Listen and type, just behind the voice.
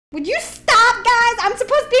Would you stop, guys? I'm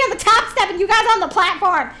supposed to be on the top step and you guys on the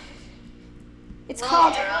platform. It's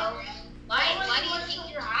called... Why do you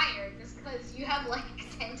think you're higher? Just because you have like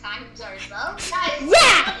 10 times our subs?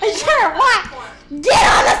 Yeah, sure, what? Get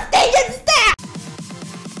on the stage and step!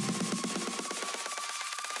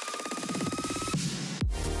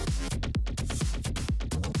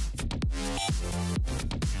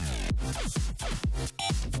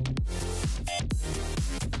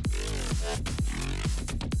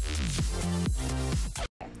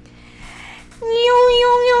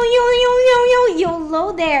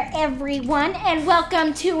 Hello there, everyone, and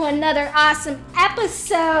welcome to another awesome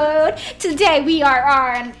episode. Today we are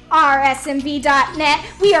on rsmv.net.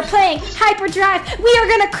 We are playing Hyperdrive. We are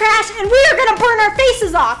gonna crash and we are gonna burn our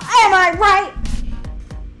faces off. Am I right?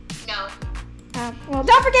 No. Well,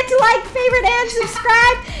 don't forget to like, favorite, and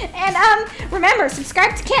subscribe. And remember,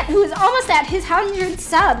 subscribe to Kent, who is almost at his 100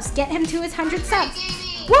 subs. Get him to his 100 subs.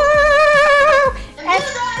 Woo! And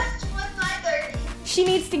she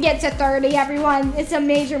needs to get to 30, everyone. It's a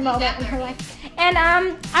major moment in her life. And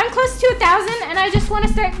I'm close to 1,000, and I just want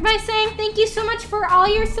to start by saying thank you so much for all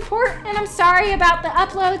your support, and I'm sorry about the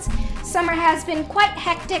uploads. Summer has been quite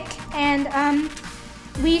hectic, and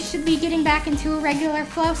we should be getting back into a regular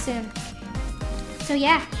flow soon. So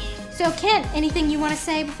yeah. So Kent, anything you want to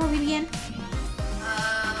say before we begin?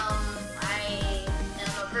 I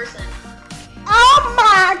am a person. Oh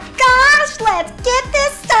my gosh, let's get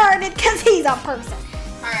this started, because he's a person.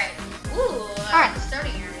 Alright. Ooh, Alright. The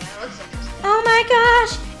starting area. That looks interesting. Oh my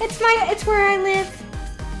gosh, it's where I live.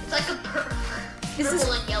 It's like a purple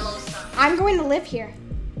and yellow sun. I'm going to live here.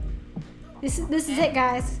 This is it,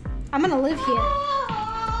 guys. I'm gonna live here.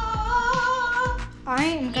 I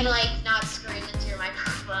am Can you like not scream into your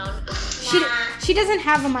microphone? She doesn't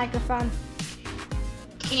have a microphone.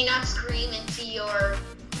 Can you not scream into your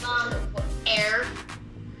air?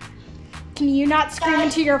 Can you not scream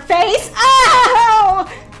into your face? Oh!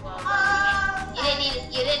 Well, you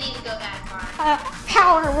didn't need to go that far.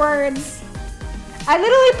 Power words. I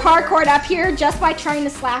literally parkoured up here just by trying to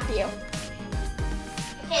slap you.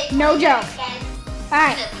 Okay, No joke. All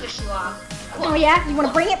right. I'm gonna push you off. Oh yeah? You want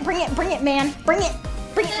to bring it, man. Bring it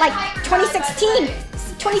like 2016.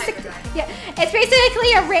 2016. Yeah. It's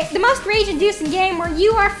basically the most rage-inducing game where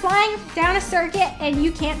you are flying down a circuit and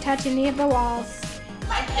you can't touch any of the walls.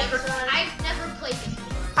 I've never played this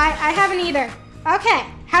before. I haven't either. Okay.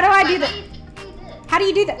 How do I do that? How do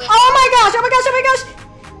you do that? Wait. Oh my gosh!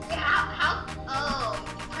 Wait, how? Oh,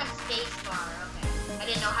 you press spacebar. Okay. I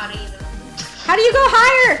didn't know how to even. How do you go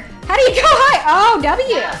higher? How do you go high? Oh,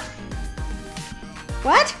 W. Yeah.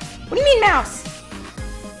 What? What do you mean mouse?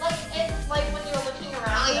 Like when you're looking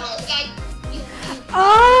around.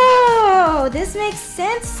 Oh, this makes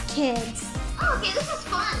sense, kids. Oh, okay, this is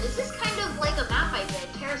fun. This is kind of like a map I did,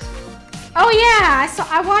 Terra Swoop. Oh yeah,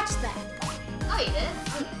 I watched that. Oh, you did?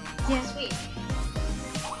 Okay. Yeah. Sweet.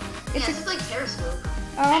 This is like Terra Swoop.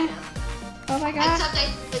 Oh my god.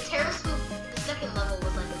 Except the Terra Swoop, the second level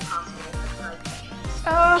was like impossible.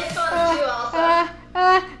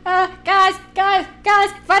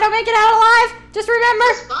 Guys, if I don't make it out alive, just remember.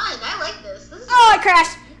 This is fun. I like this. This is I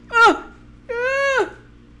crashed.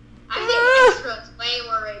 I think Extra's way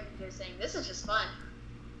more rage-inducing. This is just fun.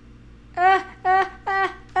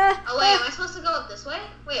 Oh wait, am I supposed to go up this way?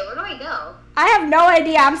 Wait, where do I go? I have no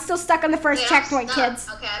idea. I'm still stuck on the first Wait, checkpoint, I'm stuck. kids.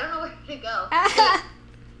 Okay, I don't know where to go.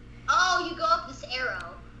 Oh, you go up this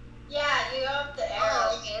arrow. Yeah, you go up the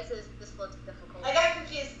arrow. Oh, okay, this looks difficult. I got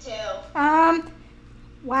confused too.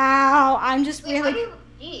 Wow, I'm just Wait, really.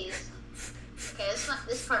 Jeez. Okay,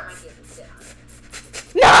 this part might be a bit hard.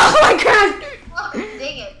 No, oh my god! Oh,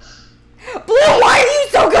 dang it. Blue, why are you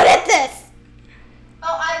so good at this?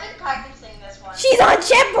 Oh, I've been practicing this one. She's on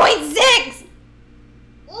checkpoint 6!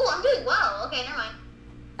 Ooh, I'm doing well. Okay, never mind.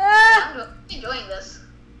 I'm enjoying this.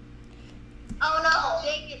 Oh no,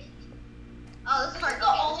 dang it. Oh, this This part. is the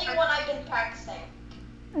only one I've been practicing.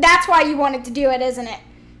 That's why you wanted to do it, isn't it?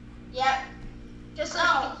 Yep. Just so you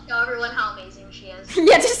can show everyone how amazing she is.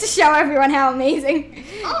 Yeah, just to show everyone how amazing.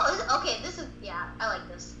 Oh, okay, this is, yeah, I like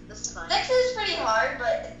this. This is fun. Next is pretty hard,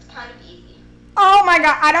 but it's kind of easy. Oh my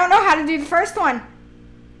god, I don't know how to do the first one.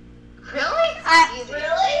 Really? Easy.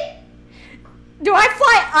 Really? Do I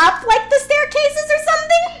fly up like the staircases or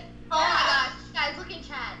something? Oh my gosh, guys, look in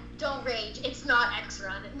chat. Don't rage. It's not X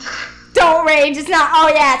Run. Don't rage, it's not. Oh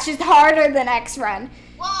yeah, it's just harder than X Run.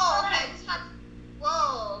 Whoa, okay, it's not.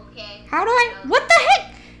 Whoa, okay. How do I? What the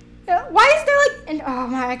heck? Why is there like? Oh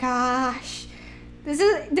my gosh. This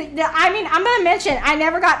is. I mean, I'm gonna mention.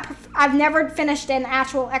 I've never finished an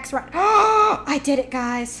actual X Run. Oh, I did it,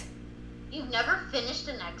 guys. You've never finished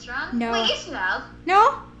an X Run? No. Wait, yes, you have.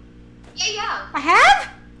 No. Yeah. I have?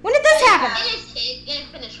 When did this You happen? finished it. You didn't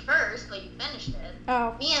finish first, but you finished it.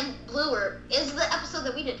 Oh. Me and Blue is the episode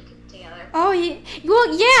that we did together. Oh, well,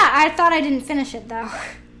 yeah. I thought I didn't finish it, though.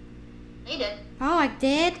 You did. Oh, I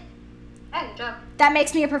did? Yeah, good job. That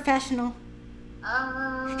makes me a professional.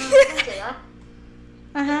 I can say that.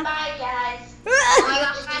 Uh-huh. Bye, guys. Oh my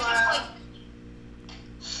gosh, guys, like,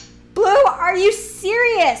 Blue, are you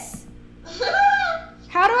serious?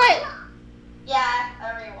 How do I... Yeah,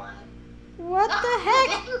 everyone. What the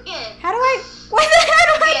heck? Again. How do I... What the heck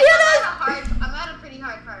do I Okay, do this? I'm at a pretty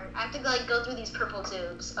hard part. I have to like go through these purple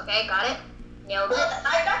tubes. Okay, got it? Nailed it.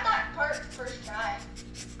 I got that part first try.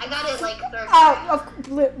 I got it like third Oh,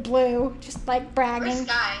 try. Blue. Just like Where's bragging.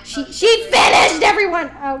 Sky? She Oh, finished, everyone.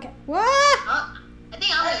 Okay. What? Oh, I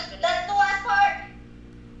think I'm gonna finish. That's the last part.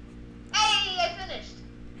 Hey, I finished.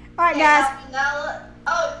 All right, guys. Now,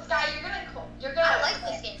 oh, Sky, you're gonna. I like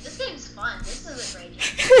this game. This game's fun. This is a great game.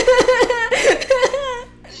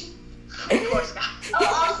 Of course, Sky. Oh,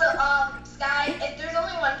 also, Sky, if there's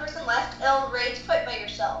only one person left, it'll rage quit by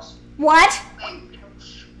yourselves. What? Wait,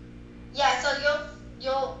 Yeah, so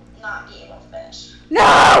you'll not be able to finish. No!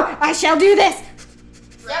 I shall do this.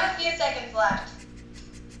 You have a few seconds left.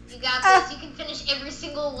 you got this. You can finish every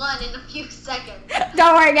single one in a few seconds.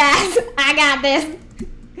 Don't worry, guys. I got this.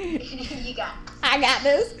 You got this. I got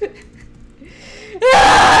this.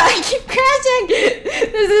 I keep crashing.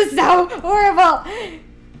 This is so horrible.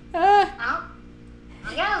 Oh,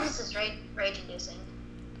 yeah, this is rage-inducing.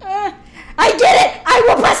 I did it! I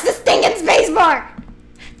will press the stinking spacebar.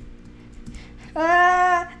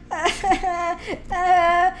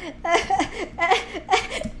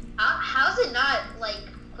 How's it not like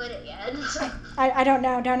quit it yet? I don't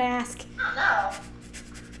know. Don't ask. I don't know.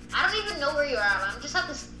 I don't even know where you are. I'm just at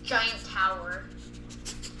this giant tower.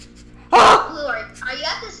 Oh! Blue, are you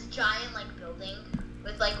at this giant like building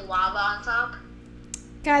with like lava on top?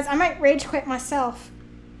 Guys, I might rage quit myself.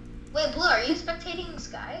 Wait, Blue, are you spectating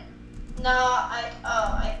Sky? No,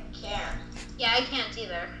 I can't. Yeah, I can't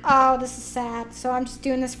either. Oh, this is sad. So I'm just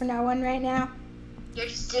doing this for no one right now. You're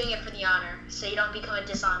just doing it for the honor, so you don't become a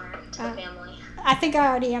dishonor to the family. I think I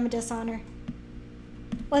already am a dishonor.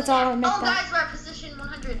 Let's all admit Oh, that. guys, we're at position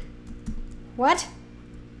 100 What?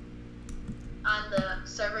 on the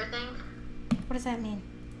server thing. What does that mean?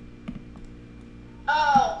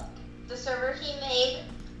 Oh, the server he made.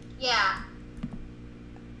 Yeah.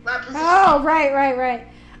 We're at position. Oh, right.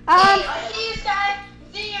 I see you, Sky.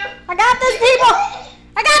 I see you. I got this, people.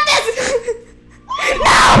 I got this.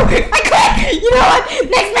 No, I quit. You know what?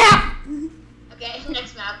 Next map. Okay,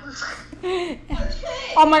 next map.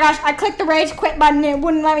 Oh my gosh, I clicked the rage quit button and it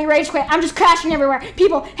wouldn't let me rage quit. I'm just crashing everywhere.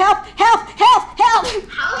 People, help. How is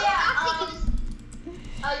Oh,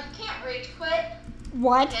 that? you can't rage quit.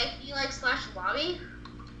 What? Okay, can you like slash lobby?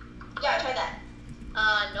 Yeah, try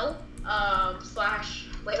that. Nope. Slash,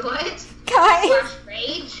 wait, what? Guys. Slash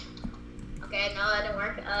rage. Okay, no, that didn't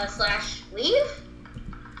work. Slash leave?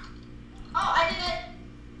 Oh, I did it.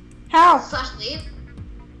 How? Slash leave?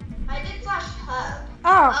 I did slash hub.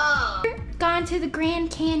 Oh. Oh. Gone to the Grand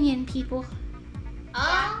Canyon, people.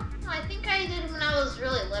 I think I did when I was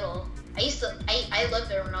really little. I lived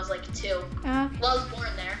there when I was like 2. Okay. Well, I was born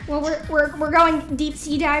there. Well, we're going deep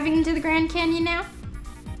sea diving into the Grand Canyon now.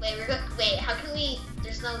 Wait, how can we,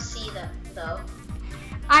 there's no sea though.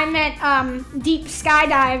 I meant deep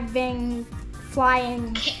skydiving,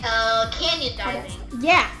 flying. Canyon diving.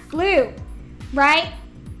 Yeah, Blue, right?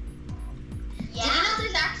 Yeah. Do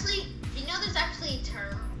you know there's actually a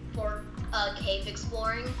term for cave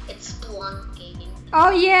exploring? It's spelunking. Oh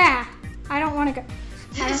yeah. I don't want to go.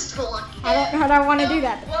 Spelunking. I don't want to do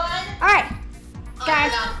that. One. All right, Oh,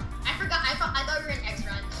 guys. I forgot. I thought you were in X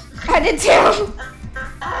run. I did too.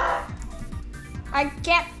 I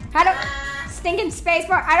can't. How do stinking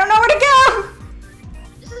spacebar? I don't know where to go.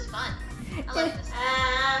 This is fun. I like this.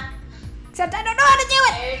 Except I don't know how to do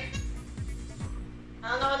it. I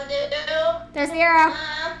don't know what to do. There's the arrow.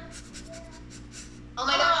 Oh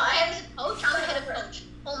my gosh, I'm ahead of coach. I'm ahead of coach.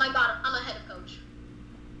 Oh my god, I'm ahead of coach.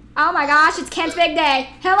 Oh my gosh, it's Kent's big day.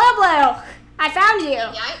 Hello, Blue. I found you.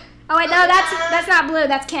 Yeah. Oh wait, no, that's not Blue.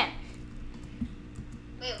 That's Kent.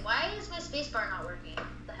 Wait, why is my spacebar not working? What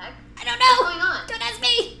the heck? I don't know. What's going on? Don't ask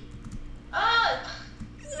me. Oh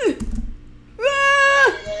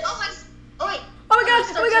wait. Oh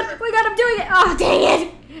my god, I'm doing it. Oh, dang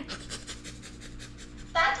it.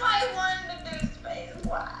 That's why I wanted to do space.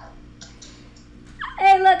 Wow.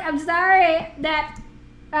 Hey, look, I'm sorry that,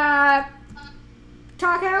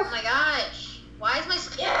 Taco. Oh my gosh. Why is my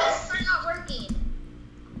spacebar not working?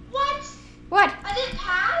 What? What? I didn't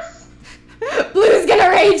pass? Blue's gonna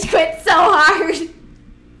rage quit so hard.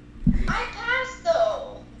 I passed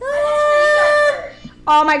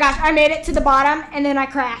Oh my gosh, I made it to the bottom and then I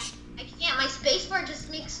crashed. I can't. My spacebar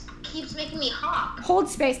just keeps making me hop. Hold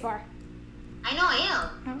spacebar. I know I am.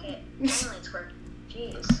 Oh. Okay, finally it's working.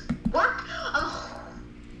 Jeez. Work?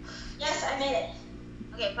 Yes, I made it.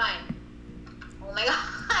 Okay, fine. Oh my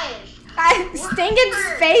gosh. Stinking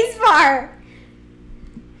spacebar.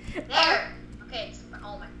 There. Okay.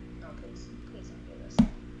 Oh my. No, please don't do this.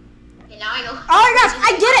 Okay, now I know. Oh my gosh,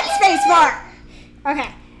 I get it, spacebar. Okay,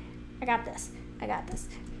 I got this. Oh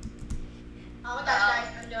my gosh, guys,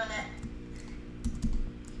 I'm doing it.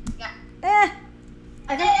 Yeah.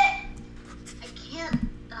 I did it. I can't.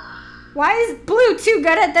 Why is Blue too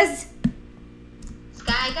good at this?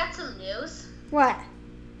 Sky, I got some news. What?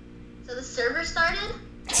 So the server started,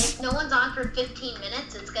 and if no one's on for 15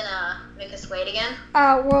 minutes, it's gonna make us wait again.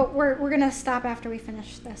 Well, we're gonna stop after we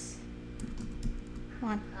finish this. Come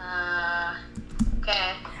on.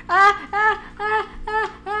 Okay.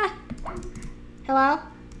 Hello?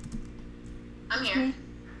 I'm here.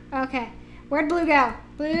 Okay. Where'd Blue go?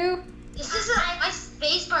 Blue? This isn't my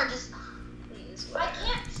spacebar. Just please. I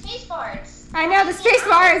can't spacebar. I know the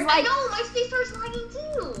spacebar is I like. know my spacebar is lagging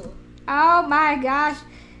too. Oh my gosh.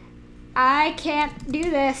 I can't do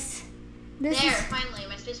this. There, finally,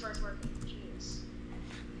 my spacebar is working. Jeez.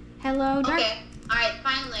 Hello, Dark. Okay. All right.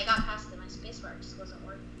 Finally, I got past it. My spacebar just wasn't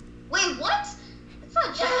working. Wait, what? That's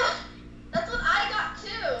not true. Yeah, that's what I got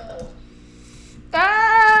too.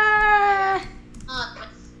 Ah! My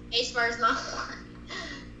spacebar is not working.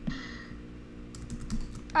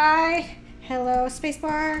 Hello,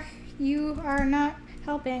 spacebar. You are not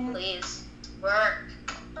helping. Please work.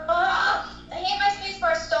 I hate my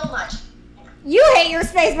spacebar so much. You hate your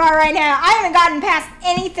spacebar right now. I haven't gotten past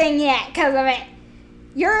anything yet because of it.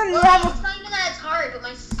 You're Well, level. it's not even that it's hard, but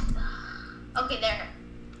my. Okay, there.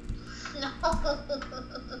 No.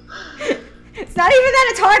 It's not even that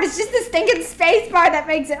it's hard. It's just the stinking spacebar that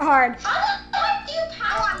makes it hard. How do you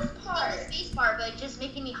pass this The part? spacebar, but it's just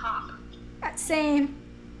making me hop. Same.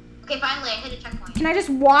 Okay, finally, I hit a checkpoint. Can I just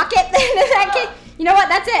walk it then in that case? You know what?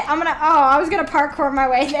 That's it. I was gonna parkour my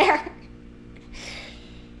way there.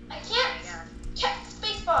 I can't check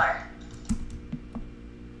spacebar.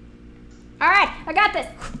 All right, I got this.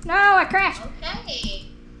 No, I crashed. Okay.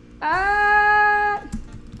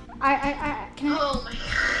 Can I? Oh my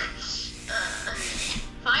gosh.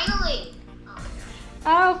 Finally.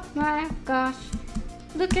 Oh my gosh.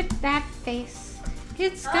 Look at that face.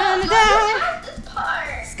 It's gonna How do die. you pass this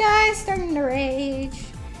part? Sky's starting to rage.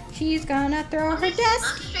 She's gonna throw her desk.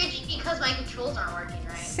 I'm straight because my controls aren't working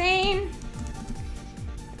right. Same.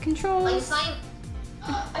 Like, Controls. it's not even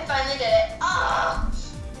I finally did it. Oh.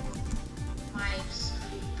 my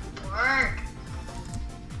work.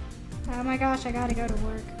 Oh my gosh, I gotta go to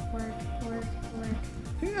work. Let's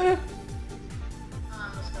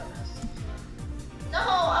go this. No,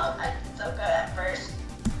 I did so good at first.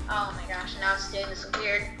 Oh my gosh, now it's doing this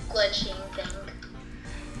weird glitching thing.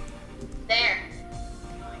 There. Oh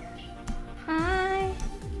my gosh. I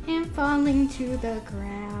am falling to the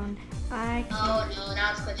ground. I can't. Oh no,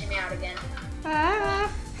 now it's glitching me out again.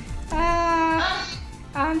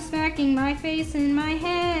 I'm smacking my face in my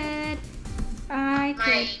head. I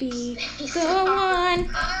could be the one.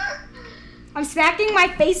 I'm smacking my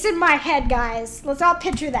face in my head, guys. Let's all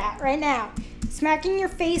picture that right now. Smacking your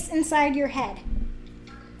face inside your head.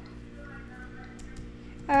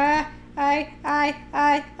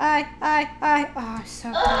 Oh,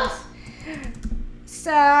 so close.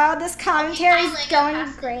 So this commentary is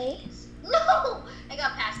going great. No! I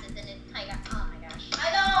got past it, then I got, oh my gosh.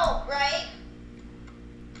 I know, right?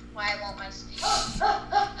 Why won't my speech?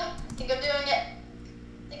 Think I'm doing it.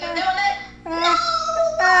 Think I'm doing it. No!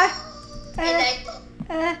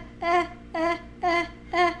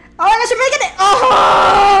 Oh my gosh, I'm making it!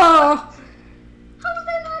 Oh! How was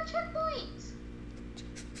that not a checkpoint?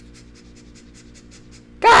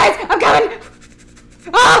 Guys, I'm coming!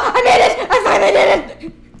 Oh, I made it! I finally did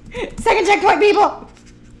it! Second checkpoint, people!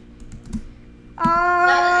 Now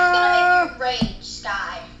this is gonna make you rage,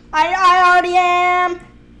 Sky. I already am.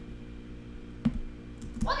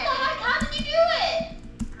 What the heck? How did you do it? I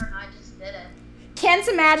don't know, I just did it. Ken's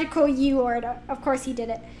a magical U-Lord. Of course he did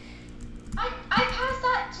it. I passed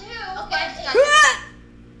that too. Okay,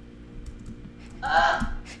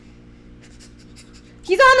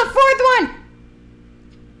 He's on the fourth one!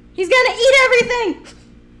 He's gonna eat everything!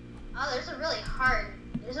 oh, there's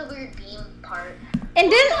a weird beam part. And What then...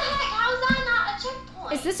 the heck? How is that not a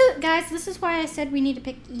checkpoint? Guys, this is why I said we need to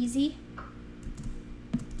pick easy.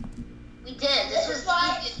 We did. This was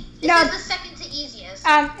why- This No. is the second to easiest.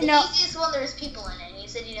 No. The easiest one, there's people in it. And you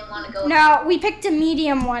said you didn't want to go. No, we picked a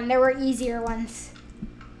medium one. There were easier ones.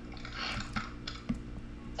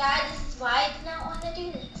 Guys, this is why I did not want to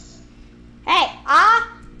do this. Hey, I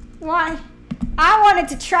wanted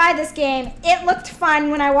to try this game. It looked fun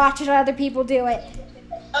when I watched other people do it.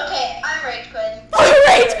 Okay, I'm rage quit.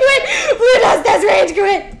 Rage quit! Blue Dust does rage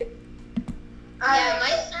quit! Yeah, my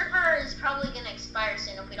server is probably going to expire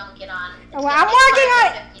soon if we don't get on. Oh, well, I'm working on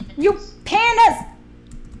it! You pandas!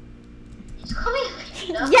 You call me a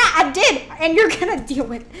panda? Yeah, I did! And you're gonna deal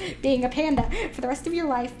with being a panda for the rest of your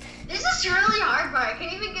life. This is really hard, Mark. I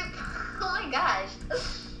can't even get... Oh my gosh.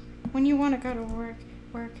 When you want to go to work.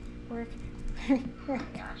 Oh my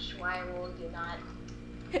gosh, why will you not?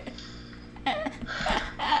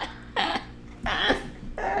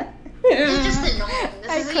 This is just annoying.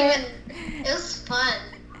 This isn't even... It was fun,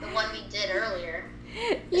 the one we did earlier.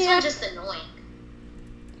 This one's just annoying.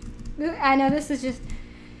 I know, this is just...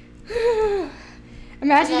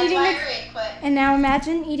 Imagine eating and now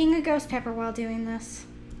imagine eating a ghost pepper while doing this.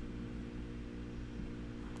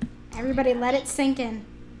 Everybody let it sink in.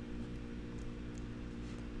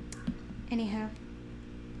 Anyhow,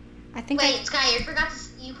 I think. Wait, Sky, you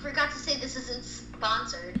forgot to say this isn't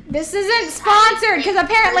sponsored. This isn't sponsored because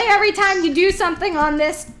apparently every time you do something on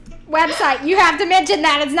this website, you have to mention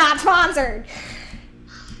that it's not sponsored.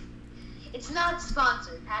 It's not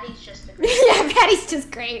sponsored. Patty's just a yeah, Patty's just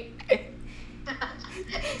great. I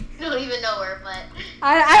don't even know her, but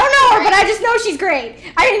I don't know her, but I just know she's great.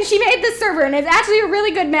 I mean, she made this server, and it's actually a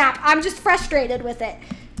really good map. I'm just frustrated with it.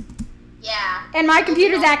 Yeah. And my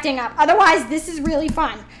computer's acting up. Otherwise, this is really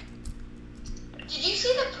fun. Did you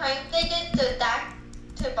see the prank they did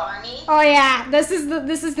to Barney? Oh yeah, this is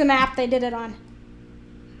the map they did it on.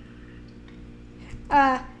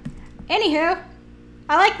 Anywho,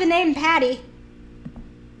 I like the name Patty.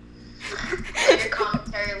 Your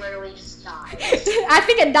commentary literally just died. I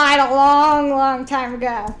think it died a long, long time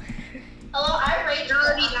ago. Hello, I rage quit.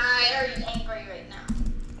 already I'm very angry right now.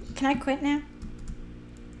 Can I quit now?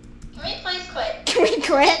 Can we please quit? Can we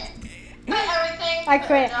quit? Quit everything. I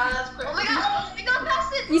quit. Quit. Oh my god, we got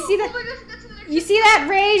past it. You see that? Oh my gosh, we got to the next You see that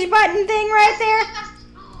rage button thing right there?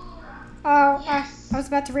 Oh, Yes. I was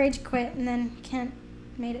about to rage quit and then Kent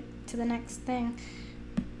made it to the next thing.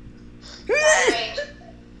 Rage.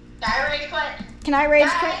 I rage quit. Can I rage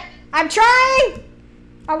quit? I'm trying!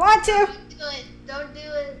 I want to. Don't do it. Don't do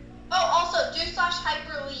it. Oh, also, do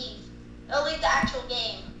 /hyper leave. It'll leave the actual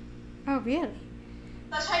game. Oh, really?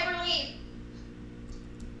 /hyper leave.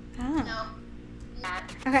 Oh. No. Not.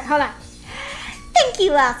 Okay, hold on. Thank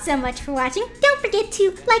you all so much for watching. Don't forget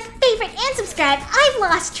to like, favorite, and subscribe. I've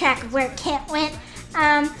lost track of where Kent went.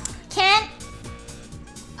 Kent?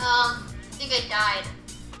 I think I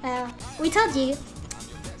died. We told you.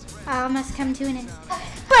 All must come to an end.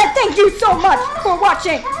 But thank you so much for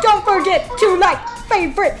watching. Don't forget to like,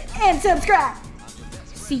 favorite, and subscribe.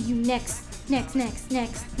 See you next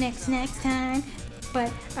time.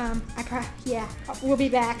 But we'll be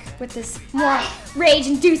back with this more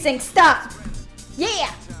rage-inducing stuff.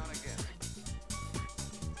 Yeah.